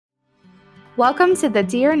Welcome to the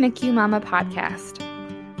Dear NICU Mama podcast.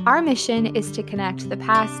 Our mission is to connect the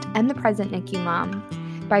past and the present NICU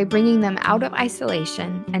mom by bringing them out of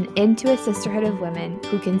isolation and into a sisterhood of women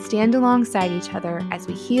who can stand alongside each other as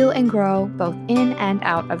we heal and grow both in and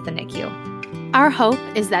out of the NICU. Our hope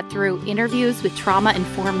is that through interviews with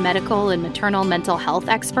trauma-informed medical and maternal mental health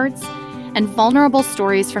experts and vulnerable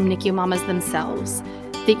stories from NICU mamas themselves,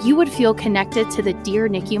 that you would feel connected to the Dear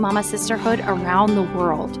NICU Mama sisterhood around the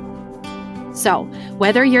world. So,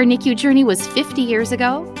 whether your NICU journey was 50 years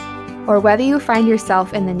ago, or whether you find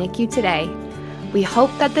yourself in the NICU today, we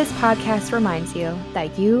hope that this podcast reminds you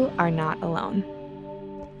that you are not alone.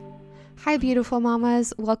 Hi, beautiful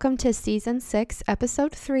mamas. Welcome to Season 6,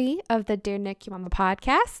 Episode 3 of the Dear NICU Mama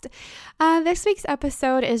podcast. This week's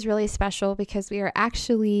episode is really special because we are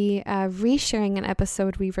actually resharing an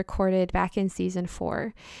episode we recorded back in Season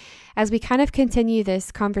 4. As we kind of continue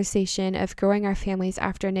this conversation of growing our families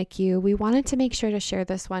after NICU, we wanted to make sure to share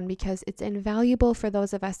this one because it's invaluable for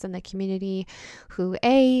those of us in the community who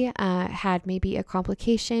had maybe a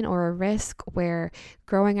complication or a risk where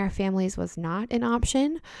growing our families was not an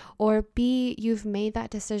option, or B, you've made that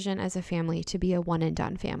decision as a family to be a one and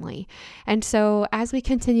done family. And so as we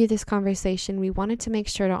continue this conversation, we wanted to make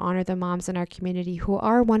sure to honor the moms in our community who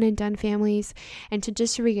are one and done families, and to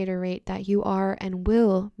just reiterate that you are and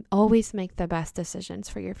will always make the best decisions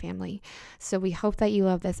for your family. So we hope that you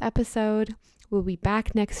love this episode. We'll be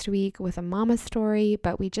back next week with a mama story,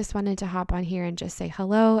 but we just wanted to hop on here and just say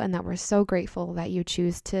hello, and that we're so grateful that you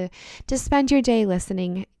choose to spend your day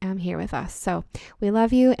listening here with us. So we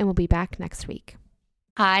love you, and we'll be back next week.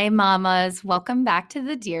 Hi, mamas. Welcome back to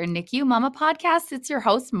the Dear NICU Mama podcast. It's your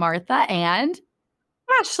host, Martha and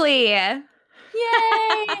Ashley. Yay!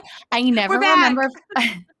 I never remember.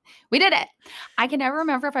 We did it. I can never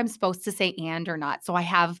remember if I'm supposed to say and or not. So I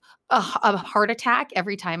have a heart attack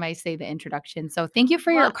every time I say the introduction. So thank you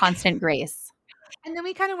for your constant grace. And then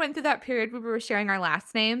we kind of went through that period where we were sharing our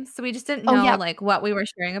last names. So we just didn't know what we were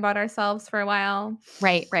sharing about ourselves for a while.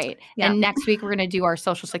 Right. Yeah. And next week, we're going to do our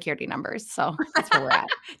social security numbers. So that's where we're at.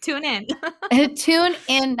 Tune in. Tune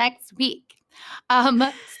in next week.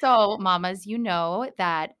 So mamas, you know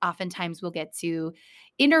that oftentimes we'll get to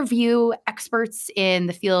interview experts in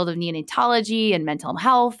the field of neonatology and mental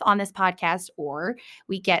health on this podcast, or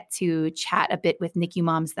we get to chat a bit with NICU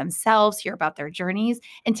moms themselves, hear about their journeys.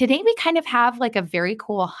 And today we kind of have like a very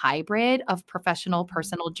cool hybrid of professional,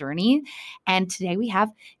 personal journey. And today we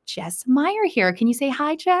have Jess Meyer here. Can you say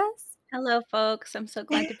hi, Jess? Hello, folks. I'm so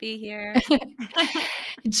glad to be here.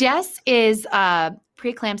 Jess is a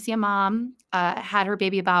preeclampsia mom, had her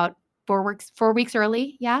baby about 4 weeks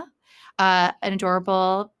early. Yeah. An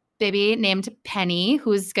adorable baby named Penny,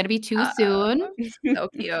 who's going to be 2 soon. So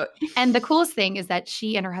cute. And the coolest thing is that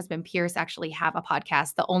she and her husband Pierce actually have a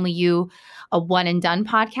podcast, the Only You, a one and done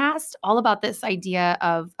podcast, all about this idea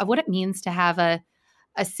of what it means to have a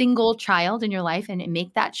single child in your life and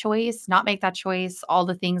make that choice, not make that choice, all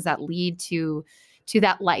the things that lead to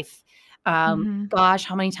that life. Gosh,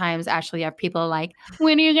 how many times, Ashley, have people like,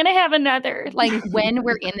 when are you going to have another? Like when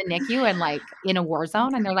we're in the NICU and like in a war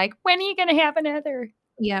zone, and they're like, when are you going to have another?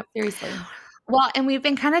 Yep. Seriously. Well, and we've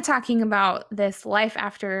been kind of talking about this Life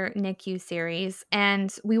After NICU series,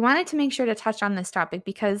 and we wanted to make sure to touch on this topic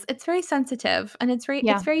because it's very sensitive and it's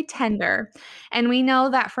very tender. And we know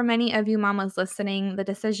that for many of you mamas listening, the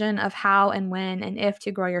decision of how and when and if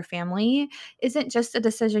to grow your family isn't just a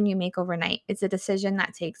decision you make overnight. It's a decision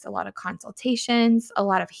that takes a lot of consultations, a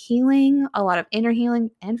lot of healing, a lot of inner healing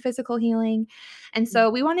and physical healing. And so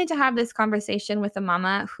we wanted to have this conversation with a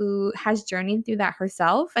mama who has journeyed through that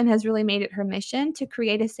herself and has really made it her mission to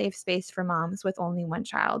create a safe space for moms with only one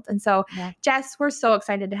child. And so, Jess, we're so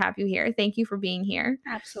excited to have you here. Thank you for being here.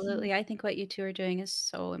 Absolutely. I think what you two are doing is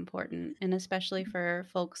so important, and especially for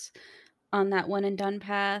folks on that one and done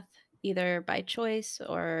path, either by choice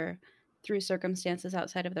or through circumstances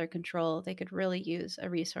outside of their control. They could really use a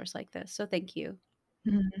resource like this. So thank you.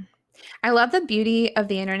 Mm-hmm. I love the beauty of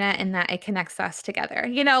the internet in that it connects us together.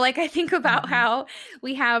 You know, like I think about how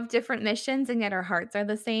we have different missions and yet our hearts are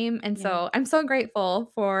the same. And so I'm so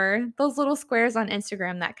grateful for those little squares on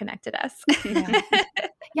Instagram that connected us.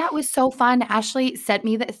 Yeah, it was so fun. Ashley sent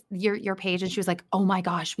me your page and she was like, oh my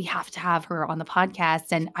gosh, we have to have her on the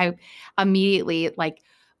podcast. And I immediately like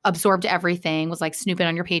absorbed everything, was like snooping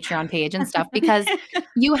on your Patreon page and stuff, because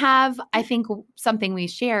you have, I think, something we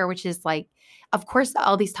share, which is like, of course,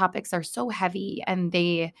 all these topics are so heavy and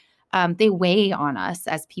they they weigh on us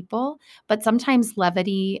as people, but sometimes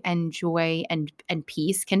levity and joy and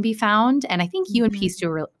peace can be found. And I think you and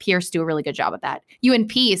Pierce do a really good job of that. You and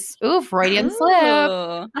Peace, ooh, Freudian slip.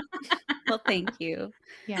 Well, thank you.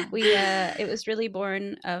 Yeah. It was really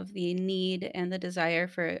born of the need and the desire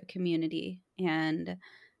for a community, and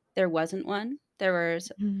there wasn't one. There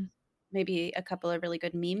was maybe a couple of really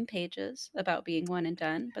good meme pages about being one and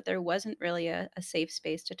done, but there wasn't really a safe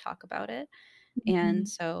space to talk about it. And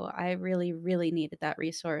so I really, really needed that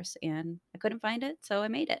resource, and I couldn't find it, so I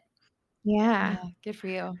made it. Yeah. Good for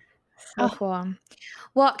you. So cool.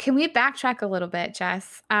 Well, can we backtrack a little bit,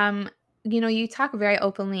 Jess? You talk very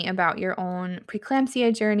openly about your own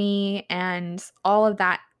preeclampsia journey and all of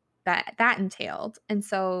that entailed. And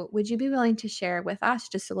so, would you be willing to share with us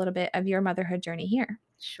just a little bit of your motherhood journey here?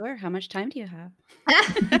 Sure. How much time do you have?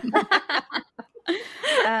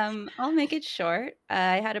 I'll make it short.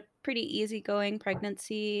 I had a pretty easygoing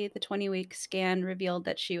pregnancy. The 20-week scan revealed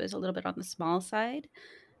that she was a little bit on the small side.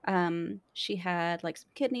 She had like some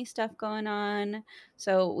kidney stuff going on.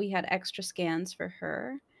 So we had extra scans for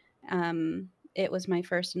her. It was my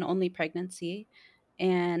first and only pregnancy.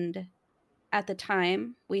 And at the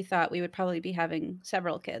time, we thought we would probably be having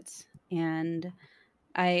several kids. And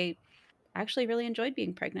I actually really enjoyed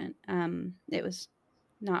being pregnant. It was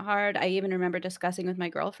not hard. I even remember discussing with my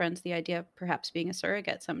girlfriends the idea of perhaps being a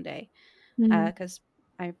surrogate someday because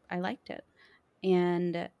I liked it.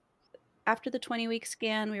 And after the 20-week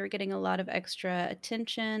scan, we were getting a lot of extra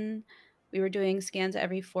attention. We were doing scans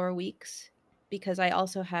every 4 weeks because I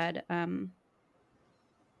also had, I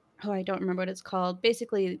don't remember what it's called.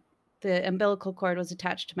 Basically, the umbilical cord was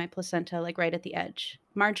attached to my placenta, like right at the edge.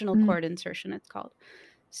 Marginal cord insertion, it's called.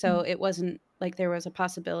 So it wasn't like there was a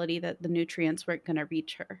possibility that the nutrients weren't going to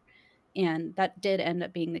reach her. And that did end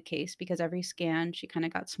up being the case because every scan, she kind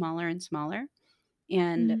of got smaller and smaller.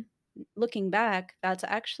 And looking back, that's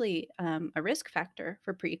actually a risk factor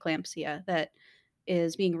for preeclampsia that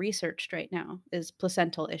is being researched right now is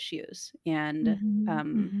placental issues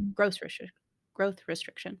and growth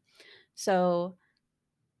restriction. So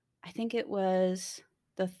I think it was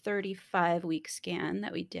the 35-week scan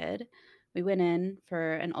that we did. We went in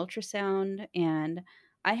for an ultrasound, and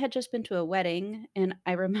I had just been to a wedding, and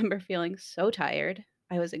I remember feeling so tired.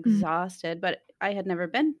 I was exhausted, but I had never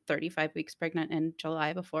been 35 weeks pregnant in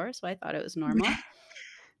July before, so I thought it was normal.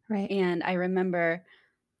 Right. And I remember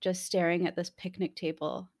just staring at this picnic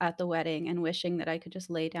table at the wedding and wishing that I could just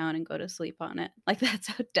lay down and go to sleep on it. Like, that's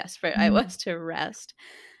how desperate I was to rest.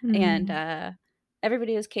 And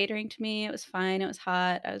everybody was catering to me. It was fine. It was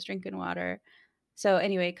hot. I was drinking water. So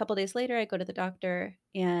anyway, a couple days later, I go to the doctor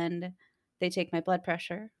and they take my blood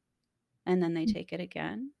pressure, and then they take it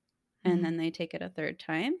again, and then they take it a third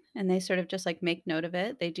time, and they sort of just like make note of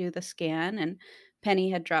it. They do the scan, and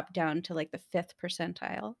Penny had dropped down to like the 5th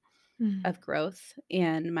percentile of growth,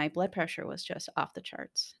 and my blood pressure was just off the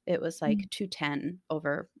charts. It was like 210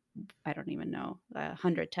 over, I don't even know,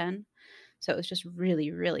 110. So it was just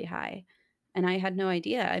really, really high. And I had no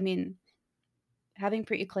idea. I mean, having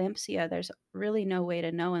preeclampsia, there's really no way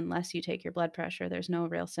to know unless you take your blood pressure. There's no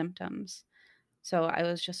real symptoms. So I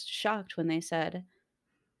was just shocked when they said,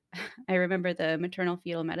 I remember the maternal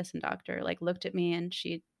fetal medicine doctor like looked at me, and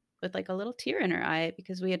she, with like a little tear in her eye,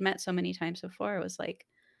 because we had met so many times before, was like,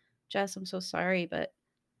 Jess, I'm so sorry, but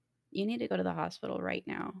you need to go to the hospital right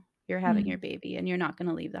now. You're having your baby, and you're not going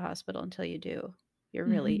to leave the hospital until you do. You're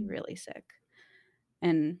really, really sick.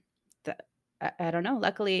 And I don't know.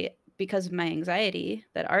 Luckily, because of my anxiety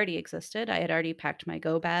that already existed, I had already packed my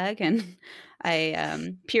go bag, and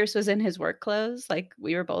Pierce was in his work clothes. Like,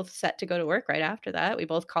 we were both set to go to work right after that. We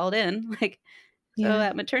both called in, like, so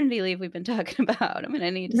that maternity leave we've been talking about, I'm going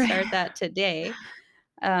to need to start that today.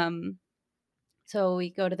 So we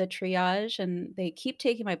go to the triage, and they keep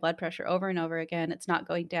taking my blood pressure over and over again. It's not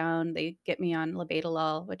going down. They get me on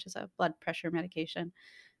labetalol, which is a blood pressure medication,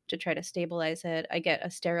 to try to stabilize it. I get a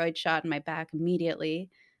steroid shot in my back immediately,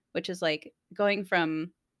 which is like going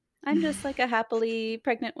from I'm just like a happily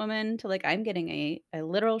pregnant woman to like I'm getting a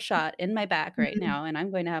literal shot in my back right now, and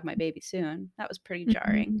I'm going to have my baby soon. That was pretty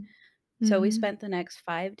jarring. So we spent the next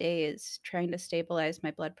 5 days trying to stabilize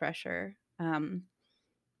my blood pressure.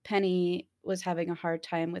 Penny was having a hard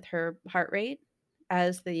time with her heart rate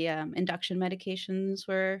as the induction medications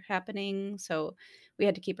were happening. So we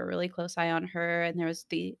had to keep a really close eye on her. And there was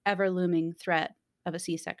the ever looming threat of a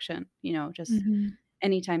C section, just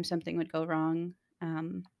anytime something would go wrong.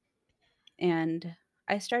 And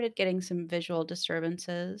I started getting some visual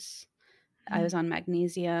disturbances. I was on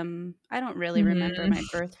magnesium. I don't really remember Mhm. my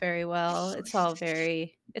birth very well. It's all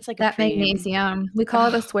very it's like a That dream. magnesium, we call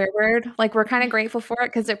it a swear word. Like, we're kinda grateful for it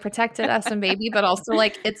because it protected us and baby, but also,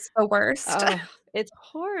 like, it's the worst. Oh, it's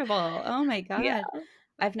horrible. Oh my Yeah. god.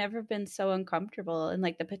 I've never been so uncomfortable, and,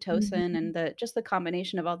 like, the Pitocin Mhm. and the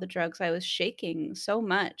combination of all the drugs, I was shaking so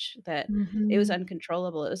much that it was Mhm.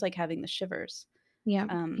 uncontrollable. It was like having the shivers.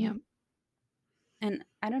 Yep, Um, yep. and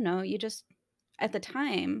I don't know, you just at the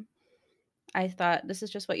time, I thought, "This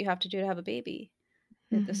is just what you have to do to have a baby.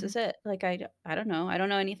 That this Mhm. is it." Like, I don't know. I don't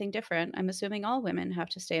know anything different. I'm assuming all women have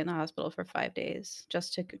to stay in the hospital for 5 days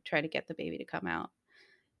just to try to get the baby to come out.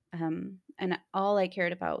 And all I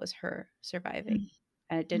cared about was her surviving.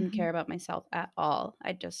 And I didn't Mhm. care about myself at all.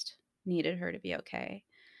 I just needed her to be okay.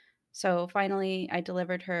 So finally, I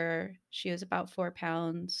delivered her. She was about 4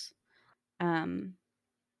 pounds. Um,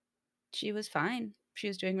 she was fine. She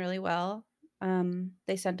was doing really well.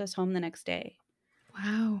 They sent us home the next day.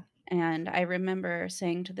 Wow. And I remember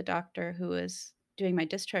saying to the doctor who was doing my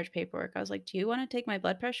discharge paperwork, I was like, "Do you want to take my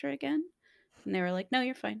blood pressure again?" And they were like, "No,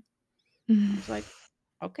 you're fine." I Mhm. was like,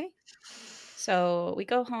 "Okay." So we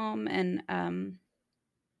go home, and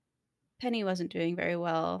Penny wasn't doing very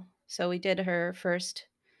well. So we did her first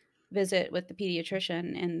visit with the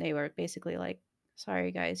pediatrician, and they were basically like,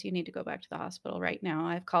 "Sorry, guys, you need to go back to the hospital right now.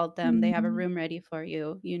 I've called them. They have a Mhm. room ready for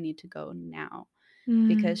you. You need to go now."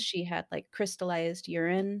 Because Mm. she had like crystallized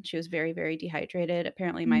urine. She was very, very dehydrated.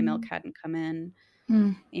 Apparently, my milk Mm. hadn't come in,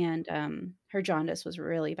 Mm. and her jaundice was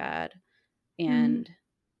really bad. Mm. And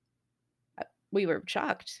we were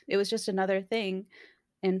shocked. It was just another thing.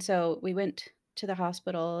 And so we went to the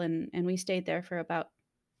hospital, and we stayed there for about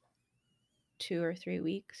 2 or 3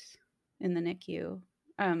 weeks in the NICU.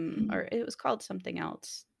 Mm. Or it was called something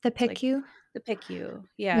else. The It's like PICU? the PICU.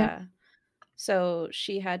 Yep. Yeah. So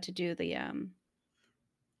she had to do the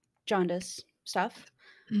jaundice stuff.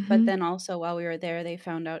 But Mhm. then also while we were there, they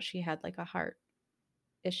found out she had like a heart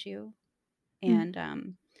issue. Mm. And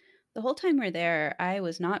the whole time we're there, I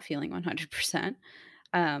was not feeling 100%.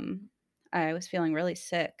 Um, I was feeling really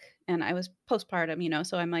sick, and I was postpartum,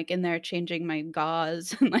 so I'm like in there changing my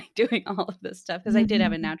gauze and like doing all of this stuff because I did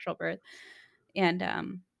have a Mhm. natural birth. And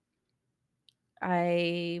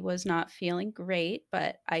I was not feeling great,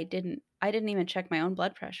 but I didn't even check my own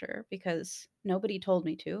blood pressure because nobody told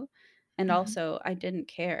me to. And Mhm. also, I didn't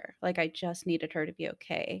care. Like, I just needed her to be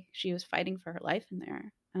okay. She was fighting for her life in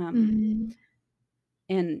there. Mhm.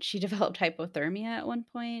 And she developed hypothermia at one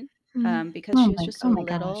point, Mm. because she was just Oh so my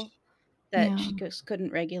gosh. little that Yeah. she just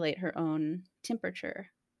couldn't regulate her own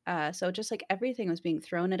temperature. So just like everything was being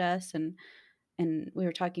thrown at us, and we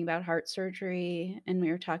were talking about heart surgery, and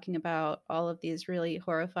we were talking about all of these really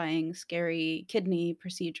horrifying, scary kidney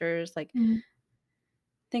procedures. Like, Mm.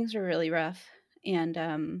 things were really rough, and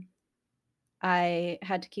I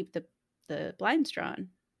had to keep the blinds drawn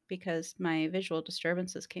because my visual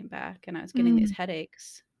disturbances came back, and I was getting these Mm.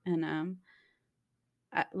 headaches. And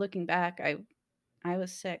looking back, I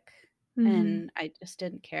was sick, Mhm. and I just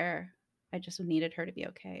didn't care. I just needed her to be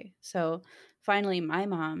okay. So finally, my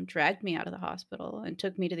mom dragged me out of the hospital and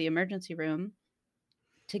took me to the emergency room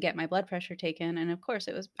to get my blood pressure taken. And of course,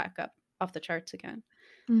 it was back up off the charts again.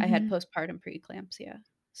 I had Mhm. postpartum preeclampsia.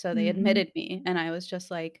 So they Mhm. admitted me, and I was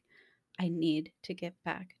just like, I need to get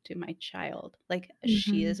back to my child. Like,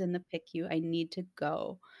 she Mhm. is in the PICU. I need to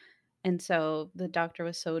go. And so the doctor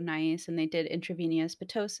was so nice, and they did intravenous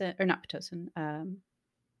Pitocin, or not Pitocin,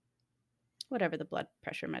 whatever the blood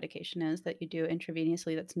pressure medication is that you do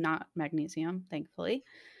intravenously that's not magnesium, thankfully.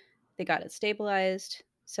 They got it stabilized,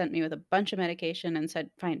 sent me with a bunch of medication, and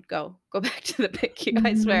said, "Fine, go back to the PICU."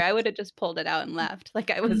 I Mhm. swear I would have just pulled it out and left. Like,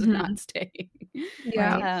 I was Mhm. not staying.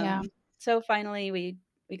 Yeah. Right. Yeah. So finally we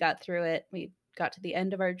got through it. We got to the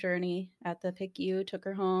end of our journey at the PICU, took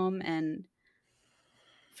her home, and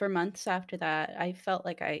for months after that, I felt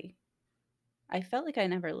like I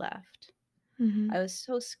never left. Mhm. I was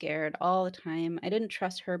so scared all the time. I didn't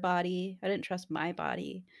trust her body. I didn't trust my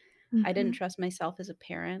body. I didn't Mhm. trust myself as a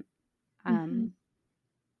parent. Mhm. Um,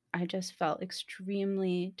 I just felt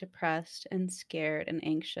extremely depressed and scared and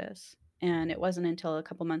anxious. And it wasn't until a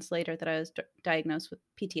couple months later that I was diagnosed with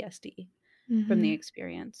PTSD from the Mhm.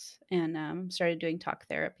 experience, and started doing talk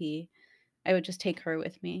therapy. I would just take her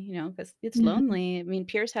with me, because it's Mhm. lonely. I mean,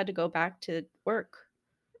 Pierce had to go back to work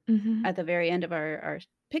Mhm. at the very end of our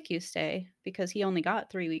PICU stay because he only got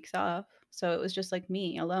 3 weeks off. So it was just like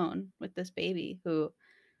me alone with this baby who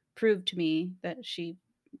proved to me that she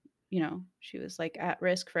was like at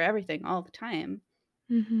risk for everything all the time.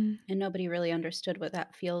 Mhm. And nobody really understood what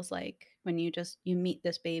that feels like when you meet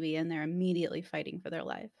this baby and they're immediately fighting for their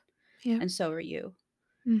life. Yep. And so are you.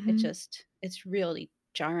 It Mhm. just it's really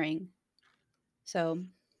jarring. So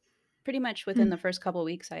pretty much within the first couple of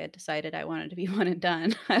weeks, I had decided I wanted to be one and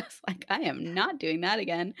done. I was like, I am not doing that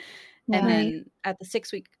again. And Right. then at the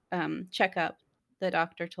 6-week checkup, the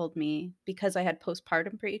doctor told me, because I had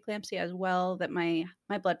postpartum preeclampsia as well, that my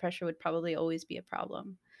blood pressure would probably always be a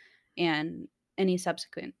problem. And any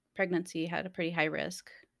subsequent pregnancy had a pretty high risk,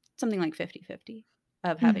 something like 50-50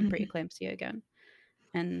 of having preeclampsia again.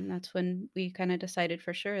 And that's when we kind of decided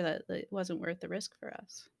for sure that it wasn't worth the risk for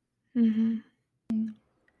us.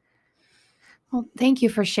 Well, thank you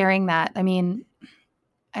for sharing that. I mean,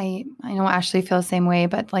 I know Ashley feels the same way,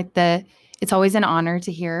 but like it's always an honor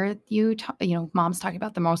to hear you moms talking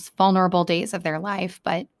about the most vulnerable days of their life.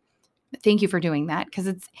 But thank you for doing that,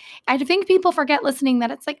 because I think people forget listening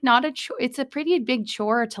that it's like not a chore. It's a pretty big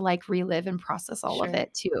chore to like relive and process all of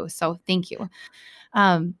it too. So thank you.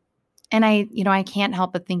 And I can't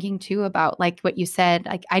help but thinking too about like what you said.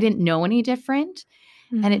 Like I didn't know any different,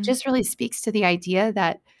 and it just really speaks to the idea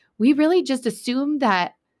that we really just assume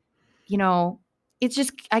that, it's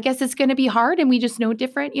just, I guess it's going to be hard and we just know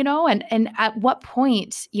different, and at what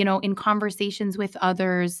point, in conversations with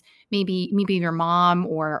others, maybe your mom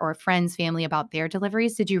or friends, family about their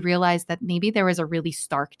deliveries, did you realize that maybe there was a really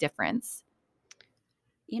stark difference?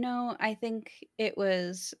 I think it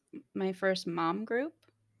was my first mom group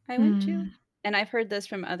I went to. And I've heard this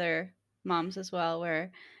from other moms as well,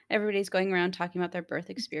 where everybody's going around talking about their birth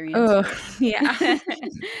experiences. Oh, yeah.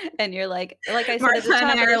 And you're like I said Martha at the top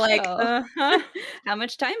and I of the are like, show, how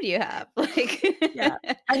much time do you have? Yeah.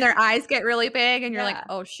 And their eyes get really big and you're like, Yeah.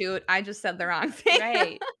 oh shoot, I just said the wrong thing.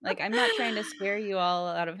 Right. Like, I'm not trying to scare you all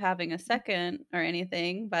out of having a second or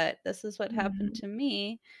anything, but this is what happened to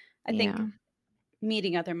me. I think Yeah.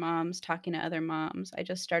 meeting other moms, talking to other moms, I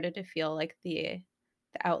just started to feel like the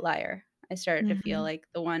outlier. I started to feel like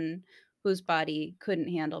the one whose body couldn't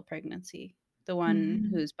handle pregnancy, the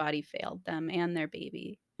one whose body failed them and their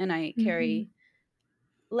baby. And I carry,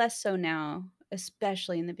 less so now,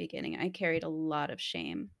 especially in the beginning, I carried a lot of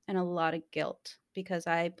shame and a lot of guilt because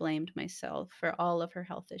I blamed myself for all of her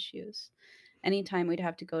health issues. Anytime we'd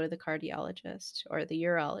have to go to the cardiologist or the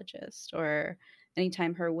urologist, or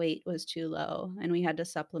anytime her weight was too low and we had to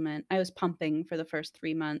supplement, I was pumping for the first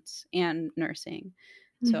 3 months and nursing.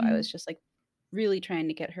 So I was just like really trying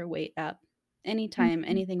to get her weight up. Anytime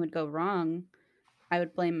anything would go wrong, I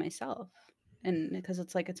would blame myself. And because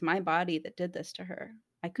it's like, it's my body that did this to her.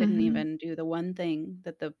 I couldn't even do the one thing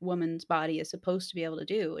that the woman's body is supposed to be able to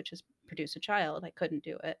do, which is produce a child. I couldn't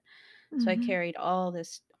do it. So I carried all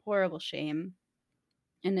this horrible shame.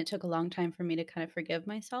 And it took a long time for me to kind of forgive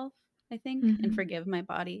myself, I think, and forgive my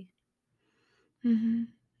body.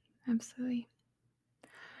 Absolutely.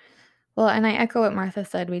 Well, and I echo what Martha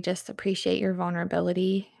said. We just appreciate your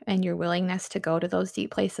vulnerability and your willingness to go to those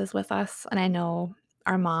deep places with us. And I know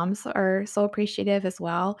our moms are so appreciative as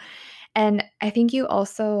well. And I think you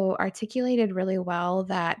also articulated really well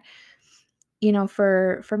that,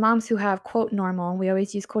 for moms who have, quote, normal, we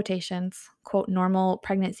always use quotations, quote, normal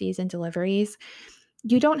pregnancies and deliveries,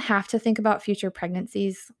 you don't have to think about future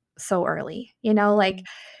pregnancies so early. Like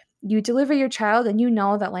you deliver your child and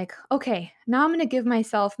that like, okay, now I'm going to give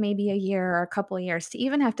myself maybe a year or a couple of years to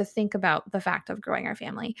even have to think about the fact of growing our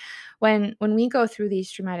family. When we go through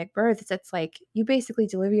these traumatic births, it's like you basically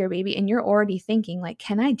deliver your baby and you're already thinking like,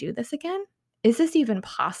 can I do this again? Is this even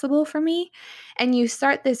possible for me? And you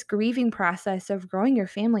start this grieving process of growing your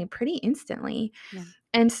family pretty instantly. Yeah.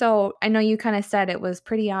 And so I know you kind of said it was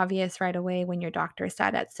pretty obvious right away when your doctor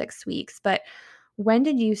said at 6 weeks, but when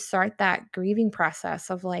did you start that grieving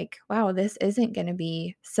process of like, wow, this isn't going to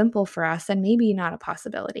be simple for us and maybe not a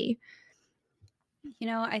possibility?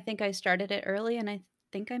 I think I started it early and I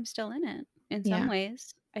think I'm still in it in some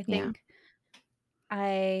ways. I think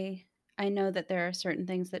I know that there are certain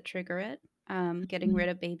things that trigger it. Getting rid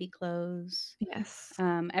of baby clothes. Yes.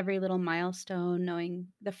 Every little milestone, knowing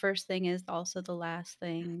the first thing is also the last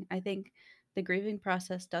thing. I think the grieving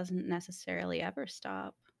process doesn't necessarily ever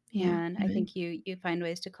stop. Yeah. And I think you find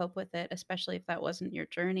ways to cope with it, especially if that wasn't your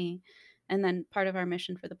journey. And then part of our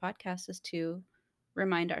mission for the podcast is to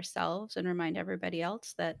remind ourselves and remind everybody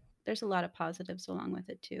else that there's a lot of positives along with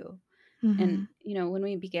it too. And, when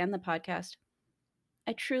we began the podcast,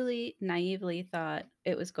 I truly naively thought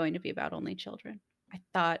it was going to be about only children. I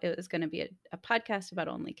thought it was going to be a podcast about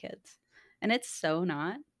only kids. And it's so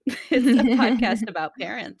not. It's a podcast about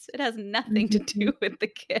parents. It has nothing to do with the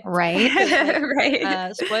kids. Right.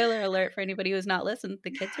 Right. Spoiler alert for anybody who's not listened, the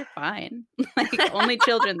kids are fine. Like only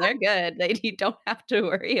children, they're good. You don't have to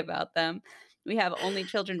worry about them. We have only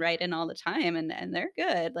children write in all the time and they're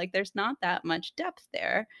good. Like there's not that much depth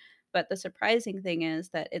there. But the surprising thing is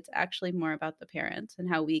that it's actually more about the parents and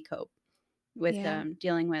how we cope with Yeah.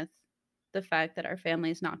 dealing with the fact that our family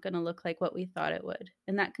is not going to look like what we thought it would.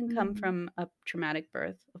 And that can come Mhm. from a traumatic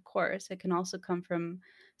birth, of course. It can also come from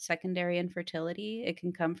secondary infertility. It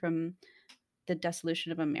can come from the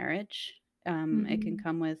dissolution of a marriage. It can Mhm.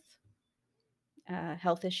 come with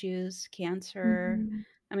health issues, cancer. Mhm.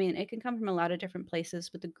 I mean, it can come from a lot of different places,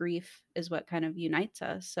 but the grief is what kind of unites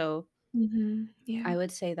us. So Mhm. Yeah. I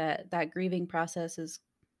would say that that grieving process is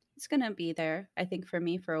it's going to be there, I think, for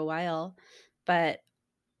me for a while. But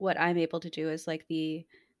what I'm able to do is like the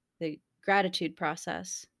gratitude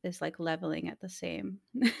process is like leveling at the same.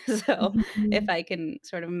 So if Mhm. I can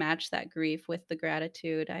sort of match that grief with the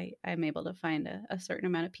gratitude, I'm able to find a certain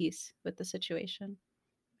amount of peace with the situation.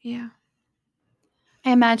 Yeah.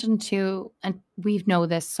 I imagine too, and we know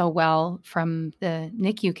this so well from the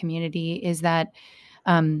NICU community, is that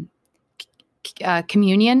um,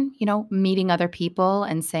 communion, meeting other people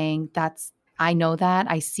and saying, I know that,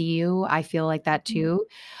 I see you, I feel like that Mhm.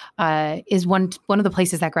 too, is one of the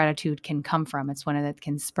places that gratitude can come from. It's one that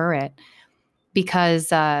can spur it.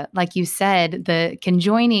 Because, like you said, the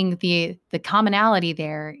conjoining the commonality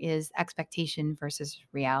there is expectation versus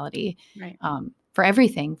reality, Right. for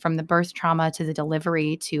everything from the birth trauma to the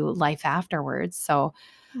delivery to life afterwards. So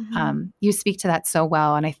Mhm. you speak to that so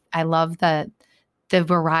well, and I love the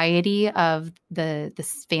variety of the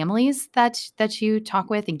families that you talk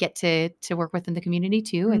with and get to work with in the community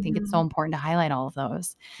too. I think it's so Mhm. important to highlight all of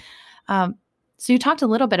those. Um, so you talked a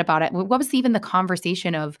little bit about it. What was even the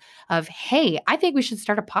conversation of, hey, I think we should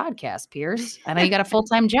start a podcast, Pierce. I know you got a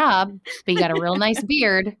full-time job, but you got a real nice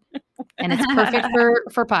beard and it's perfect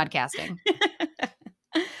for podcasting.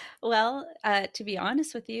 Well, to be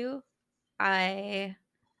honest with you, I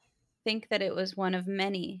think that it was one of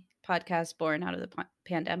many podcasts born out of the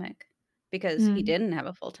pandemic because he Mm. didn't have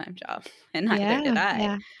a full-time job and neither Yeah. did I. Yeah.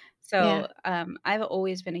 Yeah. So I've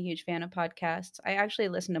always been a huge fan of podcasts. I actually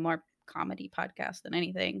listen to more comedy podcasts than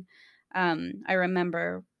anything. I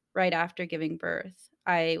remember right after giving birth,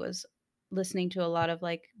 I was listening to a lot of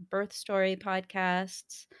like birth story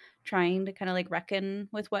podcasts, trying to kind of like reckon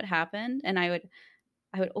with what happened. And I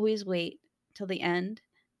would always wait till the end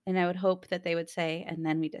and I would hope that they would say, and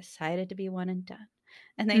then we decided to be one and done.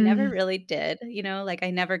 And they never Mm. really did, like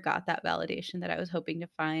I never got that validation that I was hoping to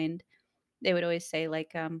find. They would always say,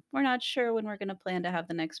 like, we're not sure when we're going to plan to have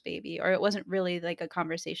the next baby, or it wasn't really like a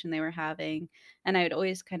conversation they were having. And I would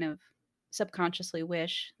always kind of subconsciously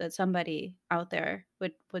wish that somebody out there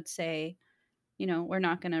would say, we're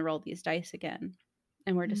not going to roll these dice again.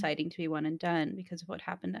 And we're Mm. deciding to be one and done because of what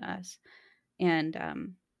happened to us. And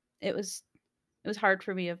it was it was hard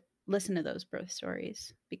for me to listen to those birth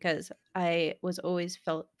stories because I was always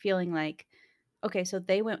feeling like, okay, so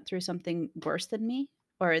they went through something worse than me,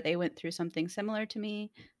 or they went through something similar to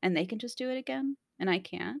me, and they can just do it again, and I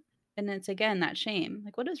can't. And it's again that shame,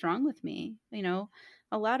 like, what is wrong with me?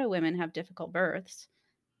 A lot of women have difficult births,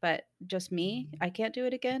 but just me, I can't do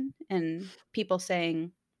it again. And people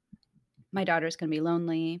saying my daughter's going to be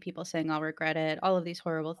lonely, people saying I'll regret it, all of these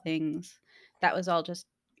horrible things. That was all just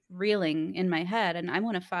reeling in my head. And I'm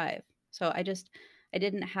one of five. So I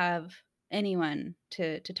didn't have anyone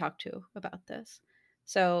to talk to about this.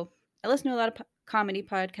 So I listen to a lot of comedy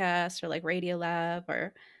podcasts or like Radio Lab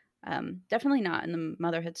or definitely not in the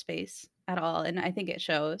motherhood space at all. And I think it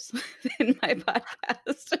shows in my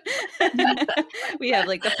podcast. We have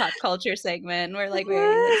like the pop culture segment. We're like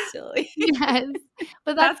very like silly. Yes.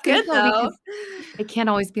 But that's That's good good though, though. because it can't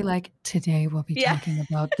always be like, today we'll be Yeah. talking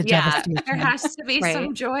about the Yeah, there devastation, has to be right?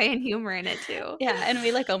 some joy and humor in it too. Yeah, and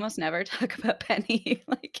we, like, almost never talk about Penny,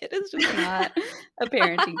 like, it is just not a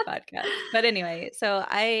parenting podcast. But anyway, so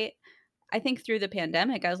I think through the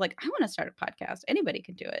pandemic, I was like, "I wanna start a podcast, anybody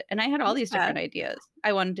can do it," and I had all these Yeah. different ideas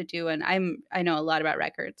I wanted to do, and I know a lot about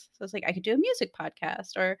records, so I was like, I could do a music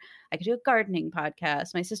podcast, or I could do a gardening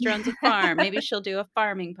podcast. My sister owns a farm, maybe she'll do a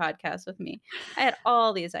farming podcast with me. I had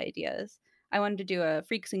all these ideas. I wanted to do a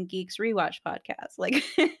Freaks and Geeks rewatch podcast, like,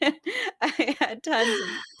 I had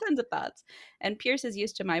tons of thoughts, and Pierce is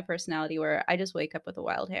used to my personality where I just wake up with a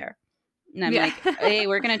wild hair. And I'm Yeah. like, "Hey,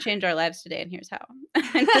 we're gonna change our lives today, and here's how."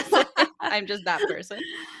 I'm just that person.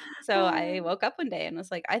 So I woke up one day and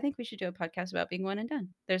was like, "I think we should do a podcast about being one and done.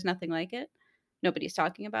 There's nothing like it. Nobody's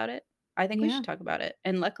talking about it. I think we Yeah. should talk about it."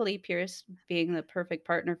 And luckily, Pierce, being the perfect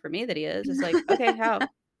partner for me that he is like, "Okay, how?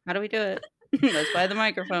 How do we do it? Let's buy the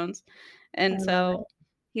microphones." I And love so it.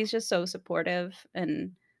 he's just so supportive.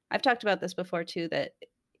 And I've talked about this before too, that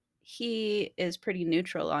he is pretty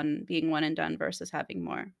neutral on being one and done versus having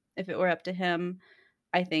more. If it were up to him,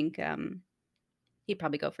 I think he'd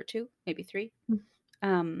probably go for two, maybe three.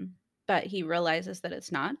 Mm. but he realizes that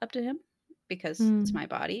it's not up to him because it's Mm. my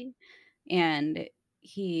body. And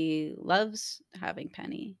he loves having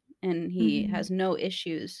Penny, and he Mhm. has no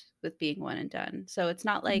issues with being one and done. So it's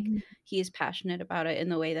not like Mhm. he's passionate about it in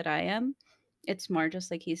the way that I am. It's more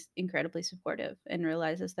just like he's incredibly supportive and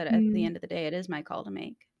realizes that at the Mm. end of the day, it is my call to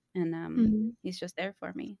make. And Mhm. he's just there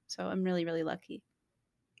for me. So I'm really, really lucky.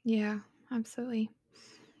 Yeah, absolutely.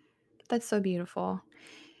 That's so beautiful.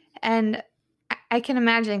 And I can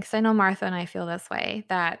imagine, because I know Martha and I feel this way,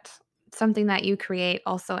 that something that you create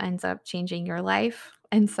also ends up changing your life.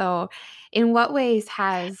 And so, in what ways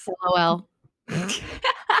has LOL.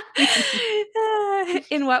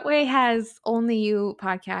 in what way has Only You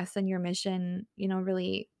podcast and your mission,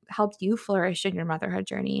 really helped you flourish in your motherhood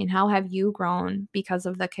journey? And how have you grown because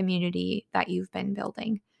of the community that you've been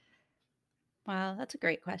building? Wow, that's a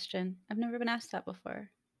great question. I've never been asked that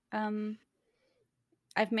before. Um,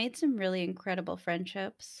 I've made some really incredible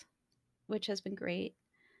friendships, which has been great.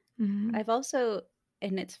 Mhm. I've also,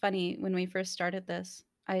 and it's funny, when we first started this,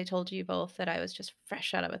 I told you both that I was just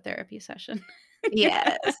fresh out of a therapy session,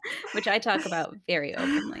 Yes. which I talk about very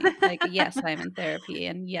openly. Like, yes, I'm in therapy,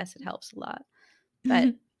 and yes, it helps a lot.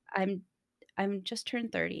 But I'm I'm just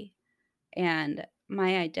turned 30, and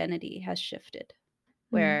my identity has shifted, Mm.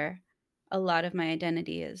 where a lot of my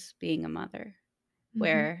identity is being a mother, Mhm.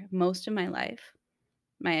 where most of my life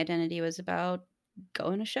my identity was about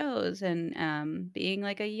going to shows and being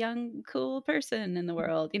like a young, cool person in the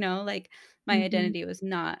world. Like my Mhm. identity was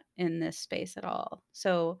not in this space at all.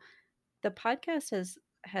 So the podcast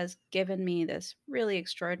has given me this really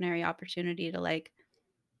extraordinary opportunity to like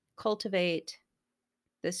cultivate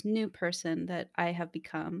this new person that I have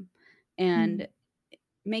become Mm. and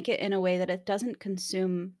make it in a way that it doesn't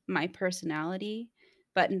consume my personality,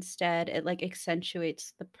 but instead it like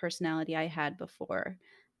accentuates the personality I had before.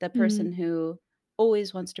 The person Mm. who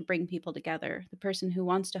always wants to bring people together, the person who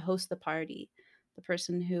wants to host the party, the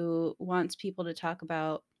person who wants people to talk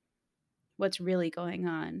about what's really going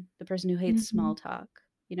on, the person who hates small Mhm. talk.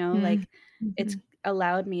 Mm. Like it's Mhm.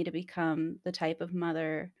 allowed me to become the type of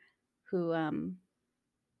mother who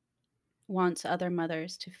wants other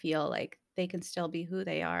mothers to feel like they can still be who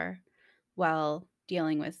they are while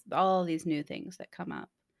dealing with all these new things that come up.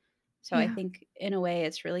 So I Yeah. think in a way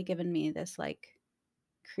it's really given me this like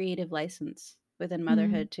creative license within Mm.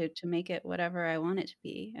 motherhood to make it whatever I want it to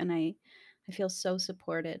be. And I feel so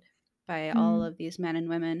supported by all Mm. of these men and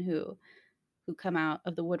women who come out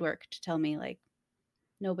of the woodwork to tell me like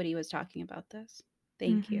nobody was talking about this.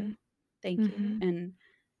 Thank you. Mhm. Thank you. Mhm. And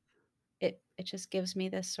it just gives me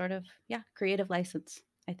this sort of creative license,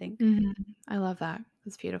 I think. Mhm. I love that.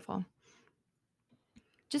 That's beautiful.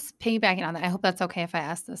 Just piggybacking on that, I hope that's okay if I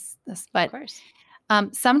ask this, Of but course.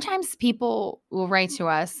 sometimes people will write to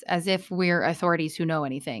us as if we're authorities who know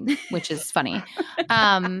anything, which is funny.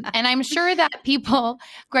 And I'm sure that people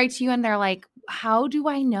write to you and they're like, "How do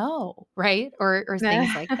I know?" Right? Or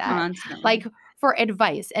things like that, like Constantly. for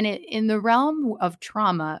advice. And in the realm of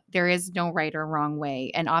trauma, there is no right or wrong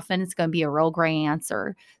way, and often it's going to be a real gray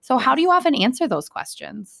answer. So, how do you Yes. often answer those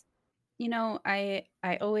questions?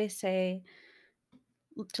 I always say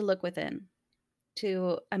to look within,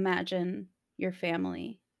 to imagine your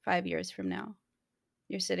family 5 years from now.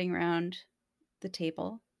 You're sitting around the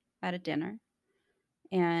table at a dinner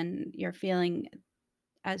and you're feeling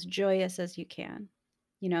as joyous as you can.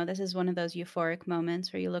 This is one of those euphoric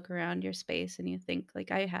moments where you look around your space and you think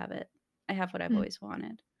like I have it. I have what I've Mm. always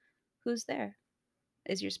wanted. Who's there?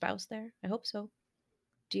 Is your spouse there? I hope so.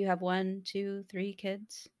 Do you have 1, 2, 3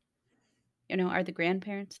 kids? Are the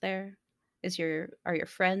grandparents there? Are your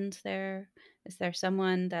friends there? Is there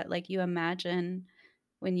someone that like you imagine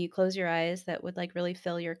when you close your eyes that would like really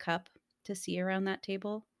fill your cup to see around that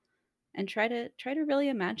table? And try to really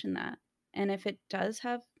imagine that. And if it does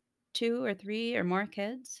have 2 or 3 or more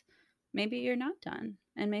kids, maybe you're not done.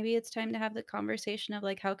 And maybe it's time to have the conversation of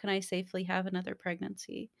like how can I safely have another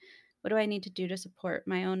pregnancy? What do I need to do to support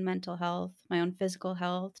my own mental health, my own physical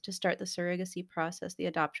health, to start the surrogacy process, the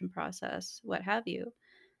adoption process, what have you?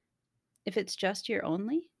 If it's just your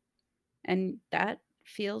only and that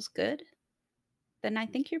feels good, then I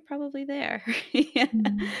think you're probably there. Yeah.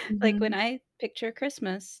 Mhm. Like when Mhm. I picture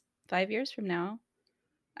Christmas 5 years from now,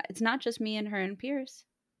 it's not just me and her and Pierce.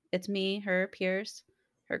 It's me, her, Pierce,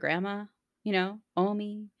 her grandma,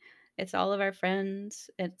 Omi. It's all of our friends.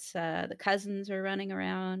 It's the cousins are running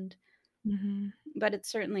around, Mhm. but it's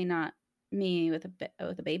certainly not me with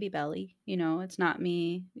a baby belly. It's not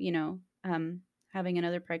me. Having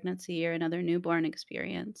another pregnancy or another newborn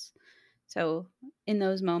experience. So in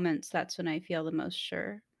those moments, that's when I feel the most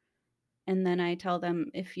sure. And then I tell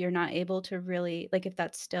them if you're not able to really, like, if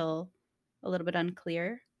that's still a little bit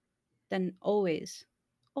unclear, then always,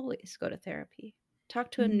 always go to therapy.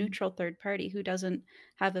 Talk to a Mhm. neutral third party who doesn't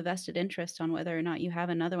have a vested interest on whether or not you have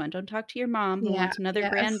another one. Don't talk to your mom who Yeah, wants another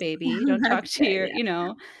yes. grandbaby. Don't talk That's to good, your,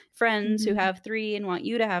 yeah. friends who Mhm, have three and want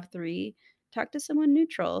you to have three. Talk to someone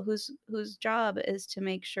neutral whose job is to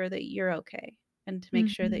make sure that you're okay and to make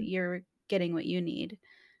sure that mhm. you're getting what you need.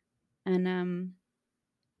 And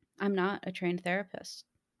I'm not a trained therapist.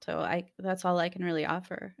 So I that's all I can really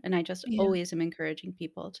offer. And I just Yeah. always am encouraging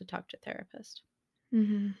people to talk to a therapist.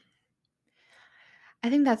 Mhm. I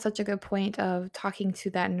think that's such a good point of talking to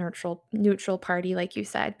that neutral party, like you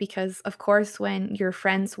said, because of course, when your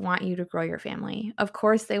friends want you to grow your family, of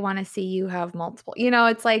course they want to see you have multiple.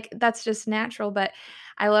 It's like that's just natural. But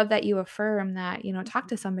I love that you affirm that, talk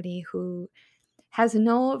to somebody who has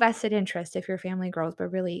no vested interest if your family grows, but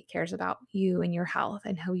really cares about you and your health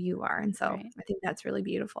and who you are. And so Right. I think that's really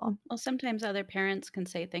beautiful. Well, sometimes other parents can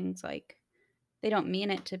say things like, they don't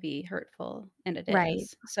mean it to be hurtful, and it Right.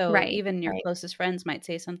 is. So Right. even your Right. closest friends might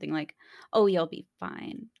say something like, "Oh, you'll be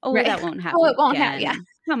fine. Oh, Right. that won't Oh, happen it won't have. Yeah. again.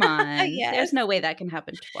 Come on. There's Yes. no way that can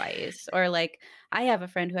happen twice." Or like, I have a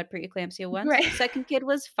friend who had preeclampsia once. Right. The second kid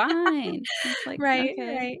was fine. It's like, Right.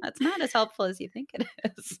 okay, Right. that's not as helpful as you think it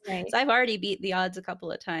is. Right. So I've already beat the odds a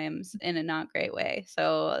couple of times in a not great way.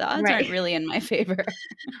 So the odds aren't Right. really in my favor.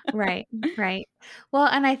 Right, right. Well,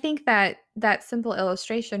 and I think that that simple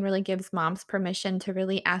illustration really gives moms permission to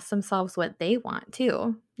really ask themselves what they want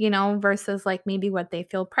too, versus like maybe what they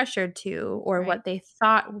feel pressured to or Right. what they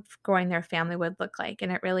thought growing their family would look like.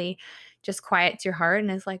 And it really just quiets your heart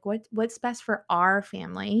and is like, what's best for our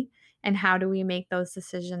family? And how do we make those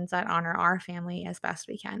decisions that honor our family as best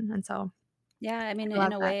we can? And so Yeah, I mean, I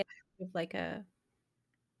love in a that. way, it's like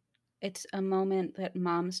it's a moment that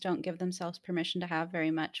moms don't give themselves permission to have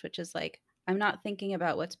very much, which is like, I'm not thinking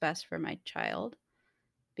about what's best for my child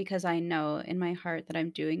because I know in my heart that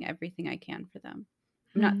I'm doing everything I can for them.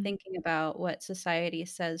 I'm not Mm, thinking about what society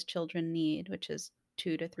says children need, which is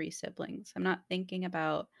 2 to 3 siblings. I'm not thinking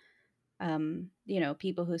about,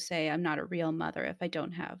 people who say I'm not a real mother if I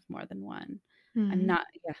don't have more than one. I'm mm. not,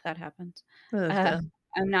 yeah, that happens. Uh, Ugh.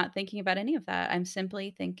 I'm not thinking about any of that. I'm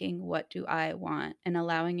simply thinking, what do I want? And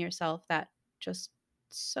allowing yourself that just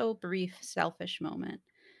so brief selfish moment.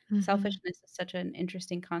 Mhm, Selfishness is such an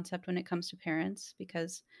interesting concept when it comes to parents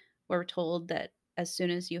because we're told that as soon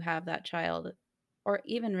as you have that child, or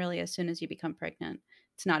even really as soon as you become pregnant,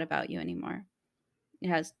 it's not about you anymore. It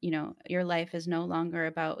has, your life is no longer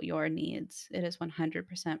about your needs. It is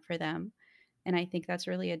 100% for them. And I think that's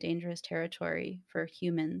really a dangerous territory for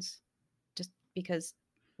humans, just because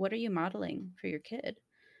what are you modeling for your kid?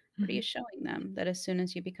 What are you mhm, showing them that as soon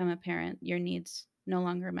as you become a parent, your needs no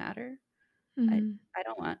longer matter? I mhm, I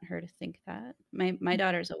don't want her to think that. My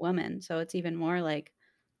daughter's a woman, so it's even more like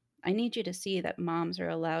I need you to see that moms are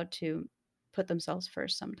allowed to put themselves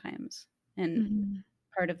first sometimes. And mhm,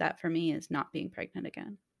 part of that for me is not being pregnant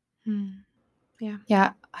again. mm. Yeah.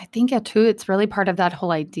 Yeah, I think too, it's really part of that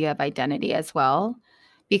whole idea of identity as well,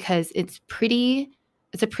 because it's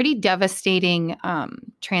a pretty devastating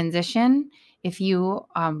transition if you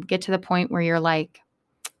get to the point where you're like,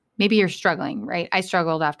 maybe you're struggling, right? I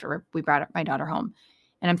struggled after we brought my daughter home,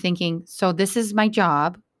 and I'm thinking, so this is my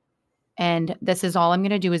job, and this is all I'm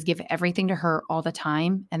going to do is give everything to her all the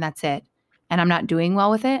time, and that's it, and I'm not doing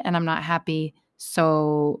well with it, and I'm not happy,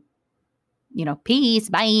 so peace,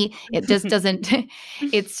 bye. It just doesn't,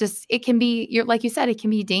 it's just, it can be, you're like you said, it can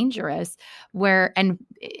be dangerous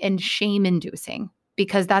and shame inducing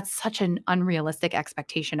because that's such an unrealistic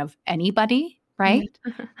expectation of anybody, Yeah. right?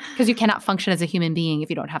 Because you cannot function as a human being if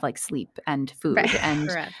you don't have like sleep and food Right. and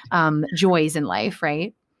Correct. joys in life,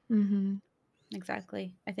 right? Mhm.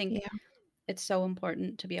 Exactly. I think Yeah. it's so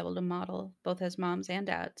important to be able to model, both as moms and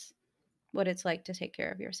dads, what it's like to take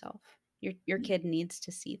care of yourself. Your kid needs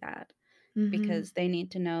to see that Mhm. because they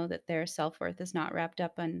need to know that their self-worth is not wrapped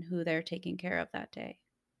up on who they're taking care of that day.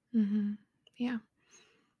 Mhm. Yeah,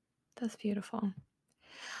 that's beautiful.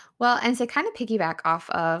 Well, and to kind of piggyback off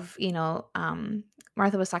of,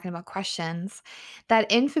 Martha was talking about questions,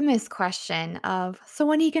 that infamous question of, "So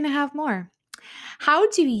when are you gonna have more?" How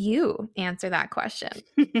do you answer that question?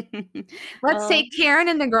 Let's say Well, Karen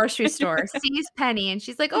in the grocery store sees Penny and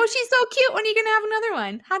she's like, "Oh, she's so cute. When are you gonna have another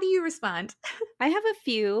one?" How do you respond? I have a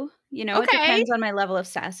few, it Okay. depends on my level of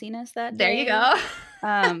sassiness that There you day. go.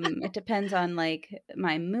 It depends on, like,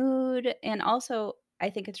 my mood, and also, I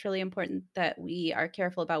think it's really important that we are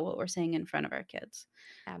careful about what we're saying in front of our kids.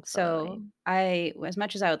 Absolutely. So, as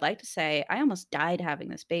much as I would like to say, "I almost died having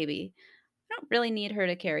this baby," I don't really need her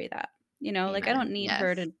to carry that. You know, like I don't Amen. need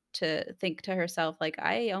her Yes. to think to herself like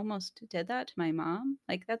I almost did that to my mom.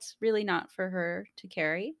 Like that's really not for her to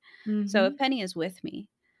carry. So if Mm-hmm. Penny is with me,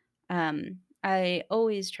 I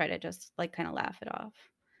always try to just like kind of laugh it off.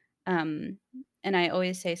 Um, and I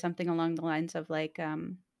always say something along the lines of like,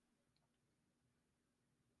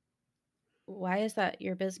 why is that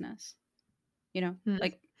your business? You know,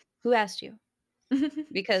 like who asked you?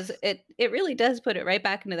 Because it really does put it right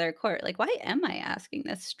back into their court. Like, why am I asking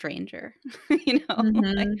this stranger? You know,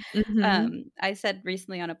 like Mm-hmm. Mm-hmm. I said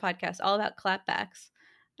recently on a podcast all about clapbacks.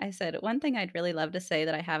 I said one thing I'd really love to say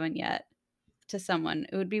that I haven't yet to someone.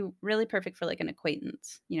 It would be really perfect for like an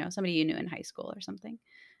acquaintance, you know, somebody you knew in high school or something.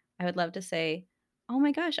 I would love to say, "Oh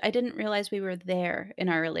my gosh, I didn't realize we were there in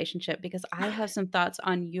our relationship because I have some thoughts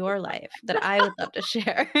on your life that I would love to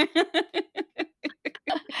share."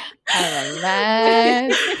 I love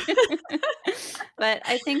that. But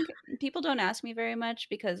I think people don't ask me very much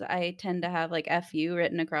because I tend to have like "F you"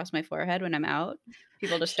 written across my forehead when I'm out.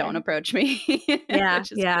 People just Sure. don't approach me, Yeah.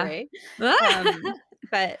 which is Yeah. great.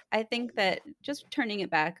 But I think that just turning it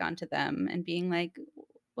back onto them and being like,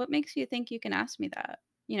 "What makes you think you can ask me that?"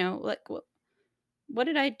 You know, like what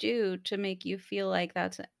did I do to make you feel like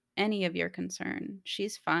that's any of your concern?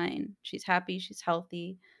 She's fine. She's happy. She's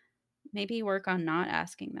healthy. Maybe work on not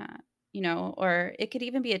asking that, you know, or it could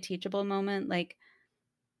even be a teachable moment. Like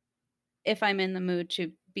if I'm in the mood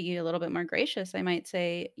to be a little bit more gracious, I might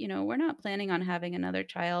say, you know, we're not planning on having another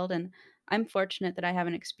child. And I'm fortunate that I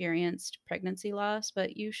haven't experienced pregnancy loss,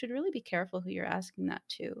 but you should really be careful who you're asking that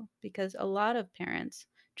to because a lot of parents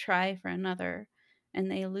try for another and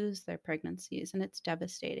they lose their pregnancies and it's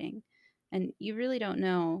devastating. And you really don't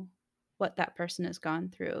know what that person has gone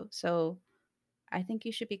through. So I think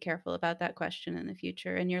you should be careful about that question in the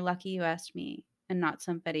future. And you're lucky you asked me and not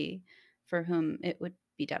somebody for whom it would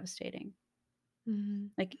be devastating. Mm-hmm.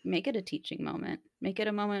 Like, make it a teaching moment. Make it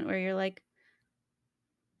a moment where you're like,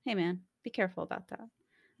 hey, man, be careful about that.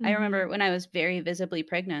 I Mm-hmm. remember when I was very visibly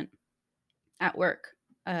pregnant at work,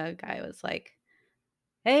 a guy was like,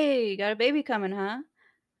 hey, you got a baby coming, huh?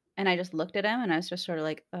 And I just looked at him and I was just sort of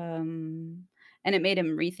like, and it made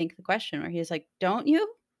him rethink the question where he was like, don't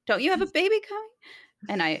you? Don't you have a baby coming?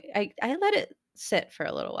 And I let it sit for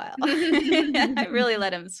a little while. I really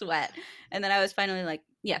let him sweat. And then I was finally like,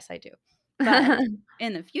 yes, I do. But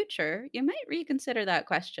in the future, you might reconsider that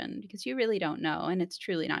question because you really don't know and it's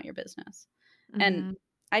truly not your business. And Mm-hmm.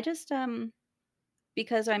 I just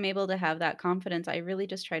because I'm able to have that confidence, I really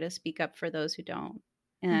just try to speak up for those who don't.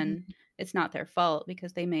 And Mm-hmm. it's not their fault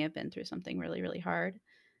because they may have been through something really, really hard.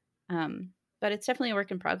 But it's definitely a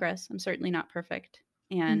work in progress. I'm certainly not perfect.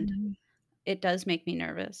 And Mm-hmm. it does make me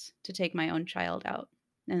nervous to take my own child out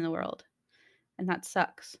in the world. And that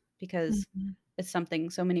sucks because Mm-hmm. it's something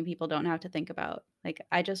so many people don't have to think about. Like,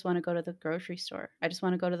 I just want to go to the grocery store. I just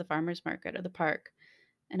want to go to the farmer's market or the park.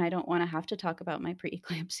 And I don't want to have to talk about my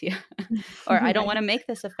preeclampsia. Or I don't Right. want to make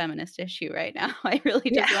this a feminist issue right now. I really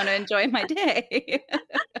Yeah. just want to enjoy my day.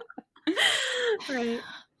 Right.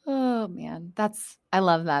 Oh man, I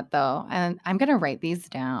love that though. And I'm going to write these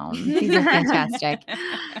down. These are fantastic.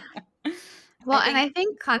 Well, I and think I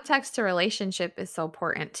think context to relationship is so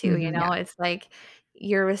important too, you Yeah. know? It's like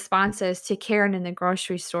your responses to Karen in the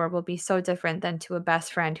grocery store will be so different than to a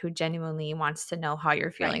best friend who genuinely wants to know how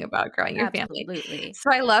you're right. feeling about growing your family. Absolutely.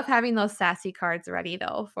 So I love having those sassy cards ready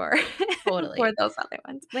though for for Totally. those other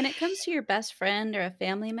ones. When it comes to your best friend or a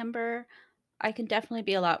family member, I can definitely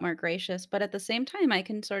be a lot more gracious, but at the same time, I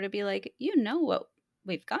can sort of be like, "You know what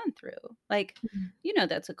we've gone through. Like, Mhm. you know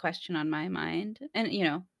that's a question on my mind." And, you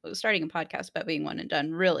know, starting a podcast about being one and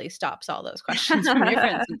done really stops all those questions from your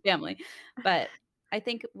friends and family. But I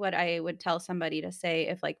think what I would tell somebody to say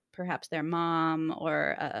if, like, perhaps their mom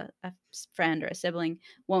or a friend or a sibling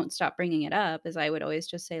won't stop bringing it up is I would always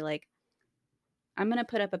just say, like, I'm gonna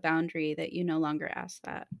put up a boundary that you no longer ask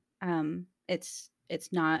that.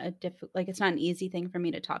 It's not like it's not an easy thing for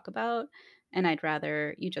me to talk about, and I'd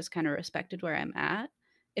rather you just kind of respected where I'm at.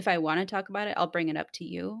 If I want to talk about it, I'll bring it up to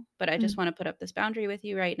you, but I just Mm, want to put up this boundary with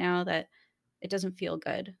you right now that it doesn't feel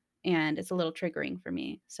good and it's a little triggering for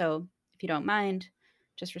me. So if you don't mind,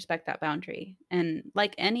 just respect that boundary. And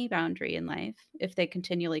like any boundary in life, if they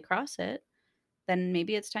continually cross it, then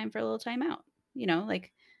maybe it's time for a little time out. You know,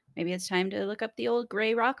 like maybe it's time to look up the old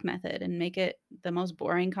gray rock method and make it the most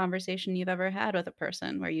boring conversation you've ever had with a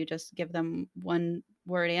person where you just give them one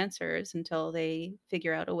word answers until they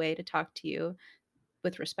figure out a way to talk to you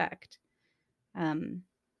with respect. Um,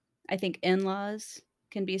 I think in-laws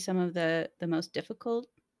can be some of the most difficult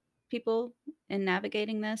people in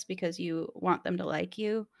navigating this because you want them to like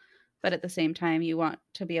you, but at the same time you want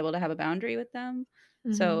to be able to have a boundary with them.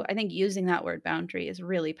 So I think using that word boundary is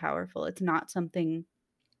really powerful. It's not something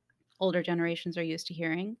older generations are used to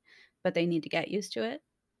hearing, but they need to get used to it.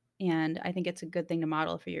 And I think it's a good thing to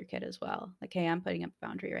model for your kid as well. Like, hey, I'm putting up a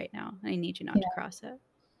boundary right now. I need you not to cross it.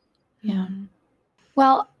 Yeah.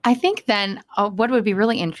 Well, I think then what would be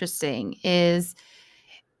really interesting is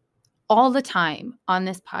all the time on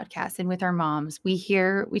this podcast and with our moms, we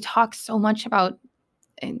talk so much about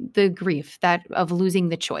the grief that of losing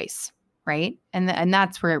the choice, right? And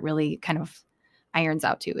that's where it really kind of irons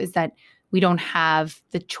out to, is that we don't have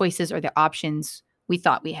the choices or the options we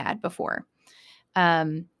thought we had before.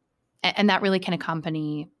 And that really can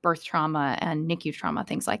accompany birth trauma and NICU trauma,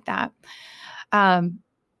 things like that. And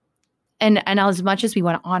as much as we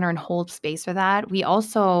want to honor and hold space for that, we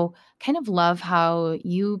also kind of love how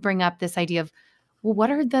you bring up this idea of, well,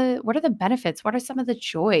 what are the benefits? What are some of the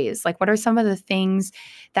joys? Like, what are some of the things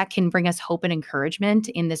that can bring us hope and encouragement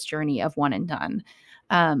in this journey of one and done?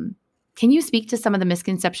 Can you speak to some of the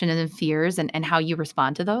misconceptions and fears and how you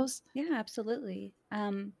respond to those? Yeah, absolutely.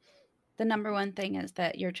 The number one thing is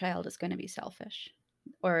that your child is going to be selfish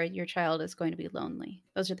or your child is going to be lonely.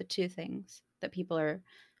 Those are the two things that people are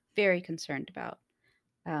very concerned about.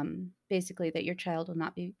 Basically, that your child will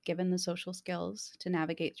not be given the social skills to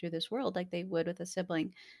navigate through this world like they would with a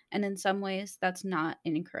sibling. And in some ways, that's not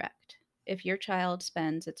incorrect. If your child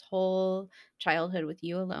spends its whole childhood with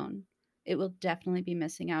you alone, it will definitely be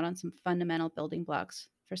missing out on some fundamental building blocks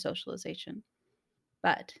for socialization.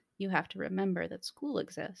 But you have to remember that school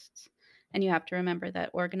exists, and you have to remember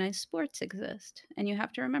that organized sports exist, and you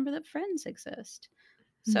have to remember that friends exist.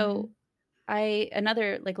 So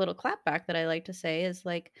another like little clapback that I like to say is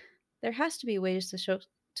like there has to be ways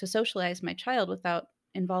to socialize my child without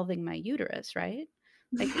involving my uterus, right?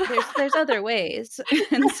 Like there's other ways.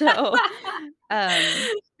 And so I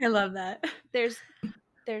love that.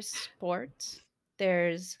 there's sports,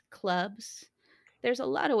 there's clubs, there's a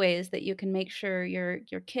lot of ways that you can make sure your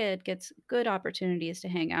kid gets good opportunities to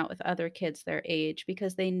hang out with other kids their age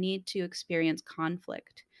because they need to experience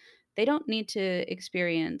conflict. They don't need to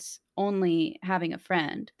experience only having a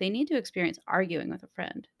friend. They need to experience arguing with a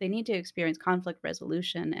friend. They need to experience conflict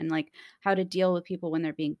resolution and like how to deal with people when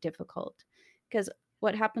they're being difficult. Because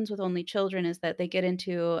what happens with only children is that they get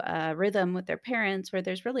into a rhythm with their parents where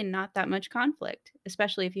there's really not that much conflict,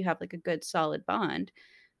 especially if you have like a good solid bond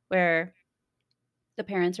where the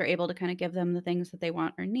parents are able to kind of give them the things that they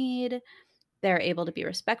want or need. They're able to be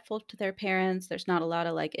respectful to their parents. There's not a lot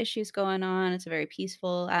of like issues going on. It's a very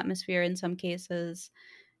peaceful atmosphere in some cases.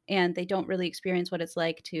 And they don't really experience what it's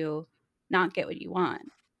like to not get what you want.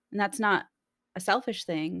 And that's not a selfish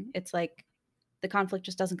thing. It's like the conflict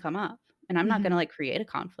just doesn't come up. And I'm not going to like create a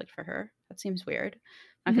conflict for her. That seems weird.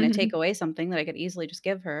 I'm not going to take away something that I could easily just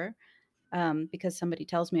give her because somebody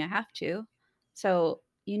tells me I have to. So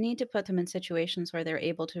you need to put them in situations where they're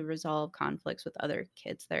able to resolve conflicts with other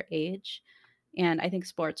kids their age. And I think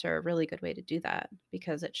sports are a really good way to do that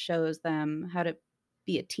because it shows them how to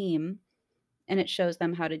be a team and it shows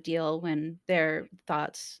them how to deal when their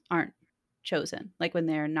thoughts aren't chosen, like when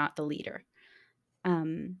they're not the leader.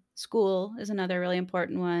 School is another really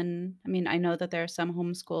important one. I mean, I know that there are some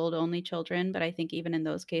homeschooled only children, but I think even in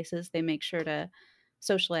those cases, they make sure to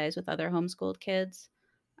socialize with other homeschooled kids.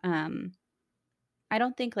 Um, I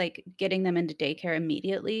don't think like getting them into daycare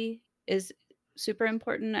immediately is super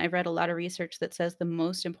important. I've read a lot of research that says the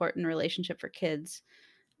most important relationship for kids,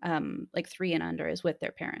 like 3 and under, is with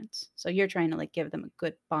their parents. So you're trying to like give them a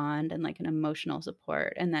good bond and like an emotional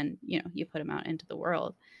support, and then you put them out into the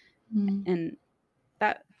world, and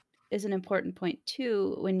that is an important point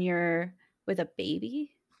too when you're with a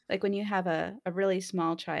baby. Like when you have a really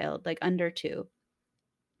small child, like under 2,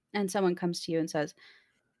 and someone comes to you and says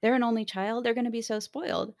they're an only child, they're going to be so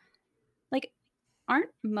spoiled. Like, aren't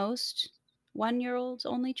most 1-year-olds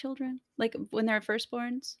only children? Like, when they're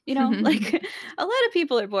firstborns? Like, a lot of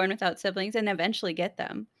people are born without siblings and eventually get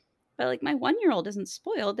them. But, like, my 1-year-old isn't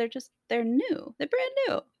spoiled. They're new. They're brand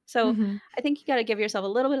new. So, I think you got to give yourself a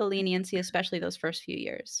little bit of leniency, especially those first few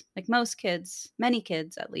years. Like, most kids, many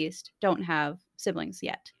kids at least, don't have siblings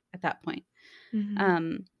yet at that point.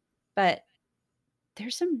 But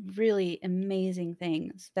there's some really amazing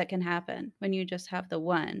things that can happen when you just have the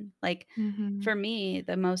one. Like for me,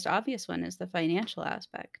 the most obvious one is the financial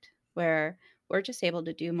aspect where we're just able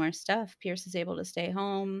to do more stuff. Pierce is able to stay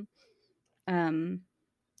home. Um,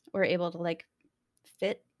 we're able to like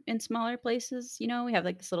fit in smaller places. We have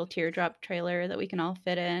like this little teardrop trailer that we can all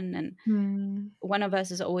fit in. And one of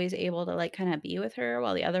us is always able to like kind of be with her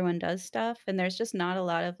while the other one does stuff. And there's just not a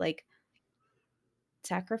lot of like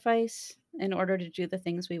sacrifice in order to do the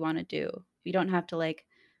things we want to do. We don't have to like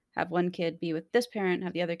have one kid be with this parent,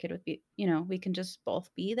 have the other kid with, we can just both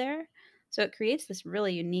be there. So it creates this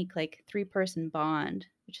really unique, like 3-person bond,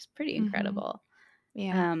 which is pretty incredible.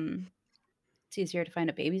 Yeah. It's easier to find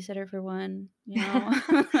a babysitter for one,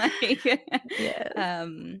 like, Yes.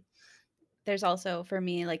 there's also for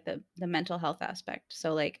me like the mental health aspect.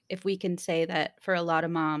 So like if we can say that for a lot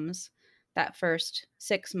of moms, that first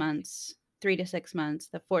 6 months, 3 to 6 months,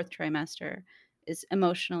 the 4th trimester is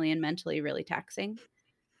emotionally and mentally really taxing.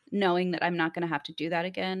 Knowing that I'm not going to have to do that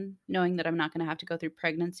again, knowing that I'm not going to have to go through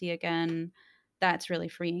pregnancy again, that's really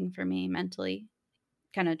freeing for me mentally.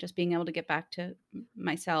 Kind of just being able to get back to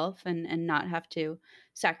myself and not have to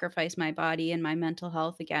sacrifice my body and my mental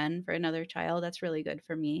health again for another child. That's really good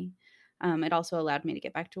for me. It also allowed me to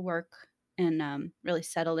get back to work and really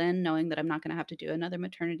settle in, knowing that I'm not going to have to do another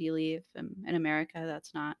maternity leave. In America,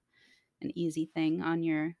 that's not an easy thing on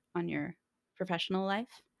your professional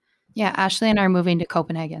life. Yeah, Ashley and I are moving to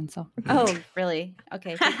Copenhagen. So Oh, really?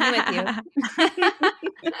 Okay, take me with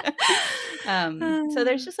you. So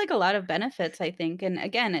there's just like a lot of benefits, I think. And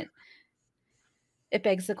again, it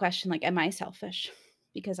begs the question, like, am I selfish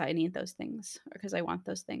because I need those things or because I want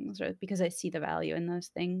those things or because I see the value in those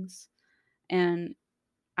things? And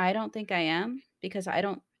I don't think I am, because I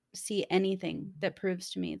don't see anything that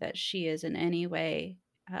proves to me that she is in any way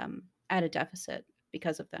at a deficit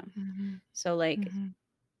because of them. So like,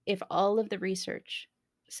 if all of the research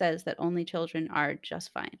says that only children are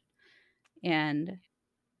just fine, and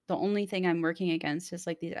the only thing I'm working against is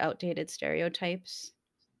like these outdated stereotypes,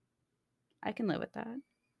 I can live with that.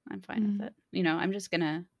 I'm fine with it. I'm just going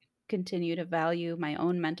to continue to value my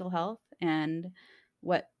own mental health and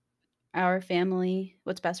what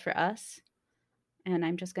what's best for us. And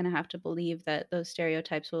I'm just going to have to believe that those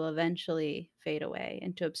stereotypes will eventually fade away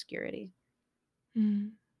into obscurity.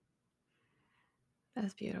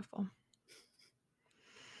 That's beautiful.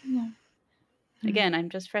 yeah. Again, I'm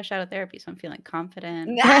just fresh out of therapy, so I'm feeling confident.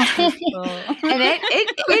 And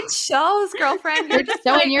it shows, girlfriend. You're just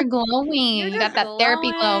showing you're glowing. You got that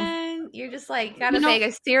therapy glow. You're just like got a bag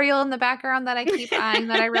of cereal in the background that I keep eyeing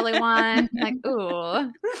that I really want. Like,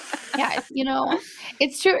 ooh. Yeah,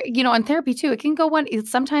 it's true. In therapy too, it can go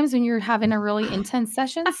sometimes when you're having a really intense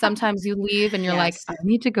session, sometimes you leave and you're like, I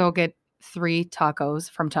need to go get 3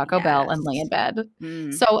 tacos from Taco Bell and lay in bed.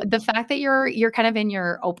 So the fact that you're kind of in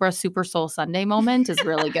your Oprah Super Soul Sunday moment is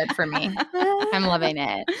really good for me. I'm loving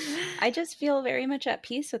it. I just feel very much at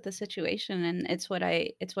peace with the situation, and it's what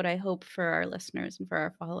I hope for our listeners and for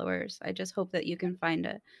our followers. I just hope that you can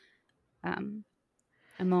find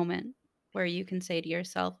a moment where you can say to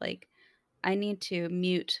yourself, like, I need to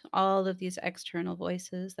mute all of these external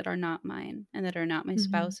voices that are not mine and that are not my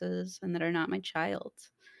spouse's and that are not my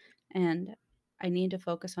child's. And I need to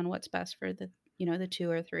focus on what's best for the 2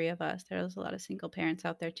 or 3 of us. There's a lot of single parents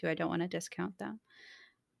out there too. I don't want to discount them,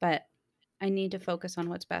 but I need to focus on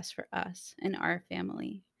what's best for us and our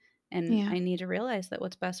family. And I need to realize that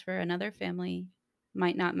what's best for another family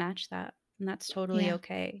might not match that. And that's totally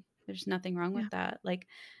okay. There's nothing wrong with that. Like,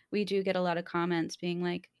 we do get a lot of comments being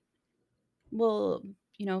like, well,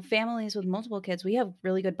 families with multiple kids, we have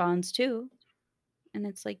really good bonds too. And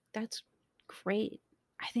it's like, that's great.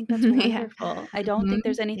 I think that's wonderful. I don't think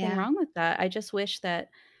there's anything wrong with that. I just wish that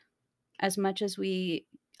as much as we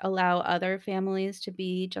allow other families to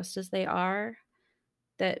be just as they are,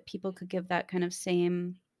 that people could give that kind of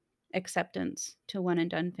same acceptance to one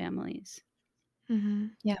and done families.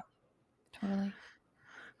 Yeah, totally.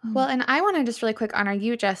 Well, and I want to just really quick honor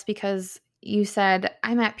you, Jess, because you said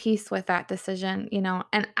I'm at peace with that decision,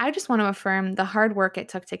 and I just want to affirm the hard work it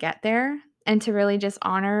took to get there and to really just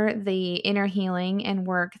honor the inner healing and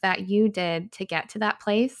work that you did to get to that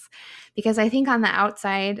place. Because I think on the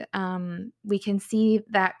outside, we can see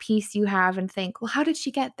that peace you have and think, well, how did she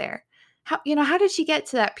get there? How did she get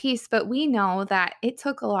to that peace? But we know that it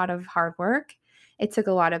took a lot of hard work. It took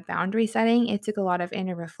a lot of boundary setting. It took a lot of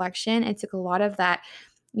inner reflection. It took a lot of that,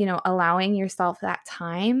 allowing yourself that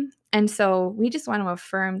time. And so we just want to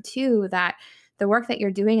affirm too that the work that you're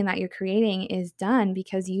doing and that you're creating is done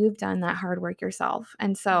because you've done that hard work yourself.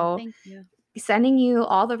 And so thank you. Sending you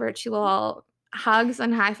all the virtual hugs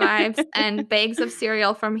and high fives and bags of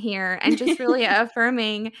cereal from here, and just really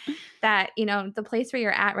affirming that, the place where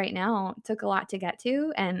you're at right now took a lot to get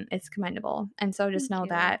to, and it's commendable. And so just know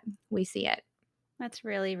that we see it. That's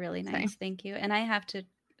really, really nice. Thank you. And I have to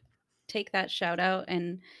take that shout out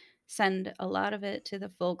and send a lot of it to the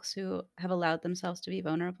folks who have allowed themselves to be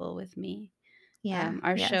vulnerable with me.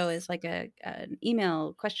 Our show is like an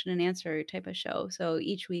email question and answer type of show. So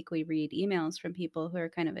each week we read emails from people who are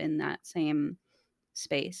kind of in that same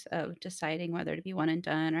space of deciding whether to be one and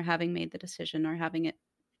done or having made the decision or having it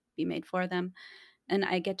be made for them. And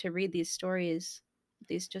I get to read these stories,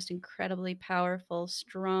 these just incredibly powerful,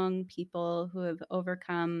 strong people who have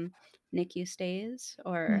overcome NICU stays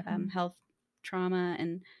or health trauma.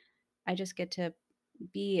 And I just get to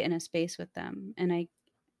be in a space with them. And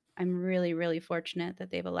I'm really, really fortunate that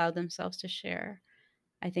they've allowed themselves to share.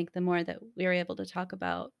 I think the more that we're able to talk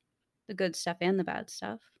about the good stuff and the bad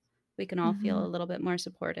stuff, we can all feel a little bit more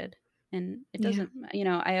supported. And it doesn't,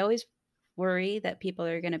 I always worry that people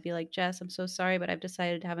are going to be like, Jess, I'm so sorry, but I've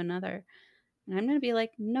decided to have another. And I'm going to be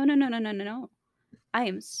like, no, no, no, no, no, no, no. I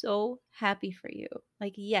am so happy for you.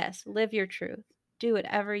 Like, yes, live your truth. Do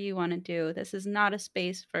whatever you want to do. This is not a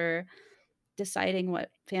space for deciding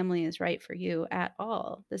what family is right for you at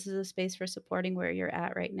all. This is a space for supporting where you're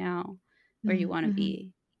at right now, where you want to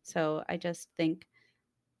be. So I just think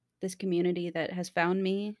this community that has found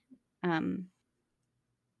me,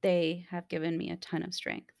 they have given me a ton of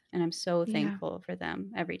strength. And I'm so thankful for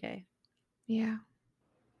them every day. Yeah.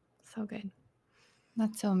 So good.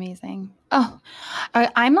 That's so amazing. Oh,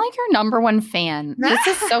 I'm like your number one fan. This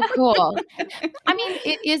is so cool. I mean,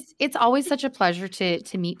 it's always such a pleasure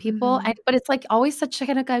to meet people, but it's like always such like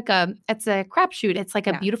it's a crapshoot. It's like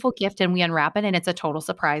a beautiful gift and we unwrap it and it's a total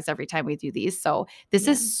surprise every time we do these. So this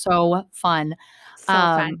is so fun. So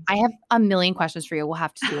fun. I have a million questions for you. We'll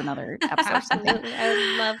have to do another episode or something. Absolutely. I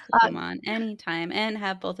would love to come on anytime and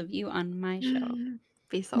have both of you on my show.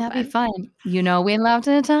 Be so That'd be fun. You know, we love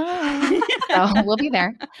to talk. So we'll be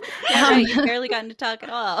there. Yeah, right. You've barely gotten to talk at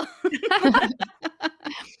all.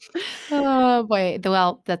 Oh boy.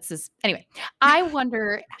 Well, that's just anyway. I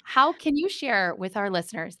wonder, how can you share with our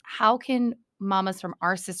listeners, how can mamas from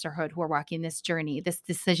our sisterhood who are walking this journey, this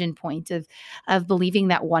decision point of believing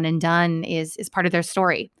that one and done is part of their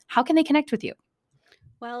story, how can they connect with you?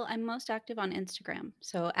 Well, I'm most active on Instagram.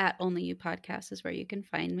 So at Only You Podcast is where you can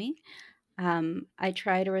find me. I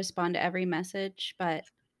try to respond to every message, but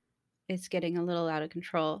it's getting a little out of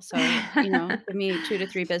control. So, give me 2 to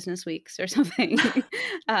 3 business weeks or something.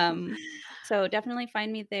 So definitely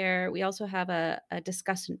find me there. We also have a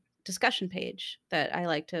discussion page that I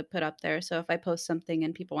like to put up there. So if I post something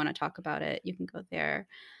and people want to talk about it, you can go there.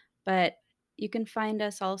 But you can find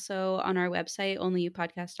us also on our website,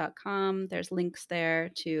 onlyyoupodcast.com. There's links there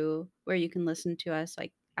to where you can listen to us,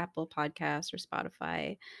 like Apple Podcasts or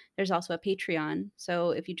Spotify. There's also a Patreon.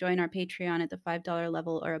 So if you join our Patreon at the $5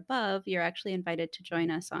 level or above, you're actually invited to join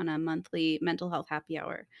us on a monthly mental health happy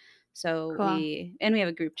hour. So cool. we have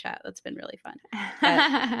a group chat that's been really fun.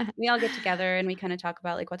 But we all get together and we kind of talk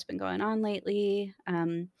about like what's been going on lately.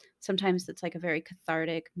 Sometimes it's like a very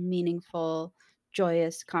cathartic, meaningful,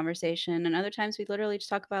 joyous conversation, and other times we literally just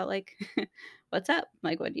talk about like what's up,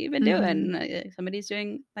 like what have you been doing, somebody's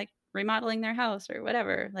doing like remodeling their house or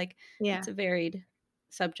whatever, like it's a varied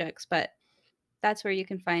subjects, but that's where you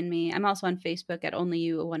can find me. I'm also on Facebook at Only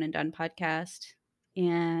You, a one and done podcast,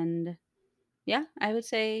 and I would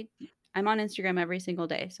say I'm on Instagram every single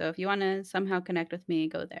day, so if you want to somehow connect with me,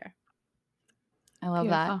 go there. I love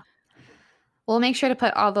that. We'll make sure to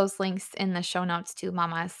put all those links in the show notes too,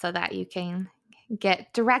 Mama, so that you can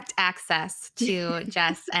get direct access to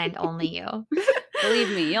Jess and Only You. Believe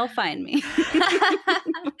me, you'll find me.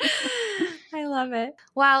 I love it.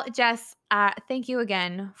 Well, Jess, thank you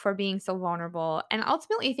again for being so vulnerable. And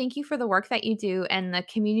ultimately, thank you for the work that you do and the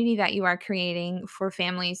community that you are creating for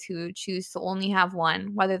families who choose to only have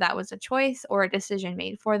one, whether that was a choice or a decision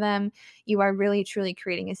made for them. You are really, truly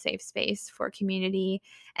creating a safe space for community.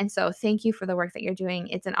 And so thank you for the work that you're doing.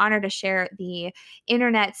 It's an honor to share the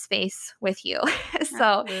internet space with you.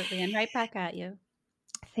 Absolutely. And right back at you.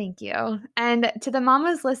 Thank you. And to the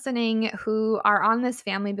mamas listening who are on this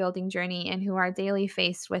family building journey and who are daily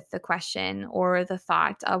faced with the question or the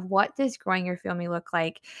thought of what does growing your family look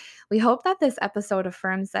like, we hope that this episode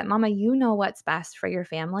affirms that, Mama, you know what's best for your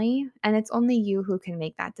family, and it's only you who can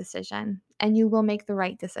make that decision, and you will make the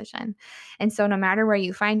right decision. And so no matter where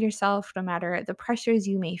you find yourself, no matter the pressures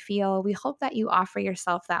you may feel, we hope that you offer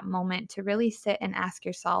yourself that moment to really sit and ask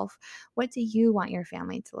yourself, what do you want your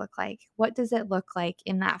family to look like? What does it look like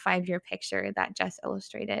in that 5-year picture that Jess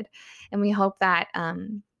illustrated? And we hope that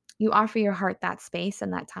you offer your heart that space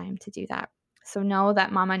and that time to do that. So know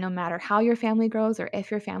that, Mama, no matter how your family grows or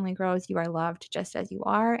if your family grows, you are loved just as you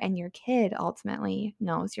are, and your kid ultimately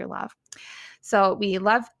knows your love. So we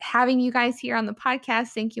love having you guys here on the podcast.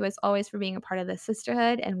 Thank you as always for being a part of the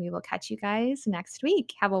sisterhood, and we will catch you guys next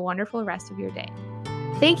week. Have a wonderful rest of your day.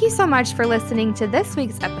 Thank you so much for listening to this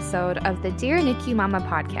week's episode of the Dear NICU Mama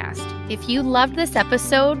podcast. If you loved this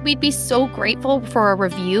episode, we'd be so grateful for a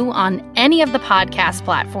review on any of the podcast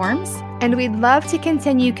platforms. And we'd love to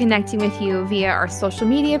continue connecting with you via our social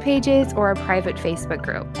media pages or a private Facebook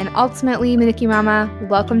group. And ultimately, NICU Mama,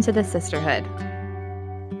 welcome to the sisterhood.